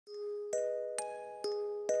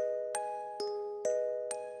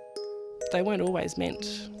They weren't always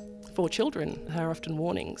meant for children. They are often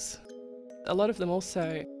warnings. A lot of them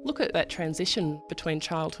also look at that transition between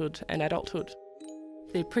childhood and adulthood.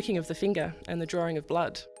 The pricking of the finger and the drawing of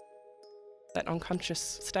blood, that unconscious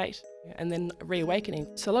state, and then reawakening.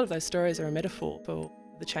 So a lot of those stories are a metaphor for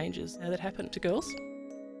the changes that happen to girls.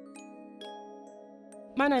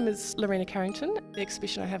 My name is Lorena Carrington. The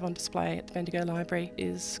exhibition I have on display at the Bendigo Library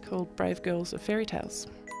is called Brave Girls of Fairy Tales.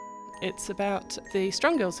 It's about the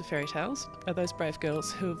strong girls of fairy tales, are those brave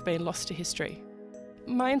girls who have been lost to history.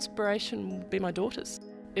 My inspiration would be my daughters.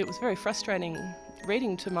 It was very frustrating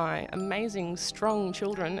reading to my amazing, strong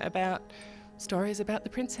children about stories about the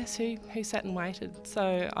princess who sat and waited.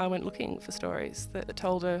 So I went looking for stories that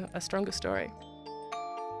told a stronger story.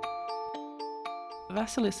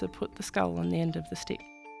 Vasalisa put the skull on the end of the stick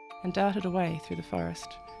and darted away through the forest,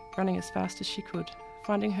 running as fast as she could,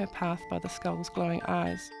 finding her path by the skull's glowing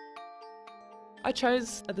eyes. I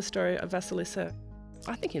chose the story of Vasalisa,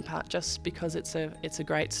 I think in part just because it's a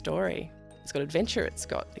great story. It's got adventure, it's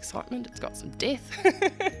got excitement, it's got some death,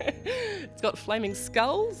 it's got flaming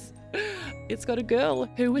skulls. It's got a girl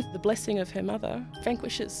who, with the blessing of her mother,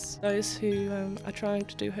 vanquishes those who are trying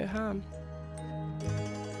to do her harm.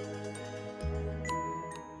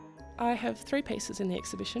 I have 3 pieces in the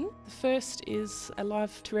exhibition. The first is a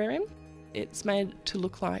live terrarium. It's made to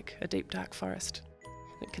look like a deep, dark forest.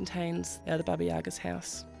 It contains the Baba Yaga's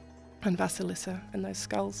house and Vasalisa and those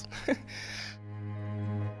skulls.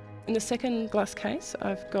 In the second glass case,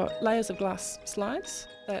 I've got layers of glass slides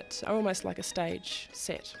that are almost like a stage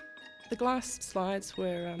set. The glass slides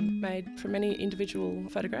were made from many individual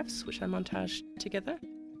photographs, which I montaged together.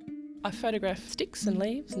 I photographed sticks and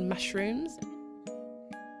leaves and mushrooms.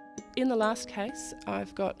 In the last case,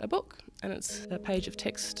 I've got a book, and it's a page of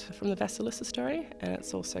text from the Vasalisa story, and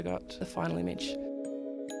it's also got the final image.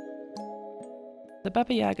 The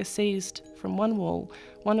Baba Yaga seized from one wall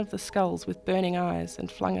one of the skulls with burning eyes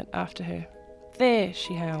and flung it after her. "There,"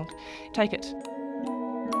 she howled, "take it."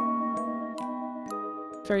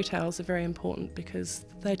 Fairy tales are very important because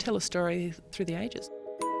they tell a story through the ages.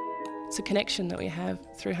 It's a connection that we have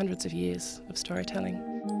through hundreds of years of storytelling.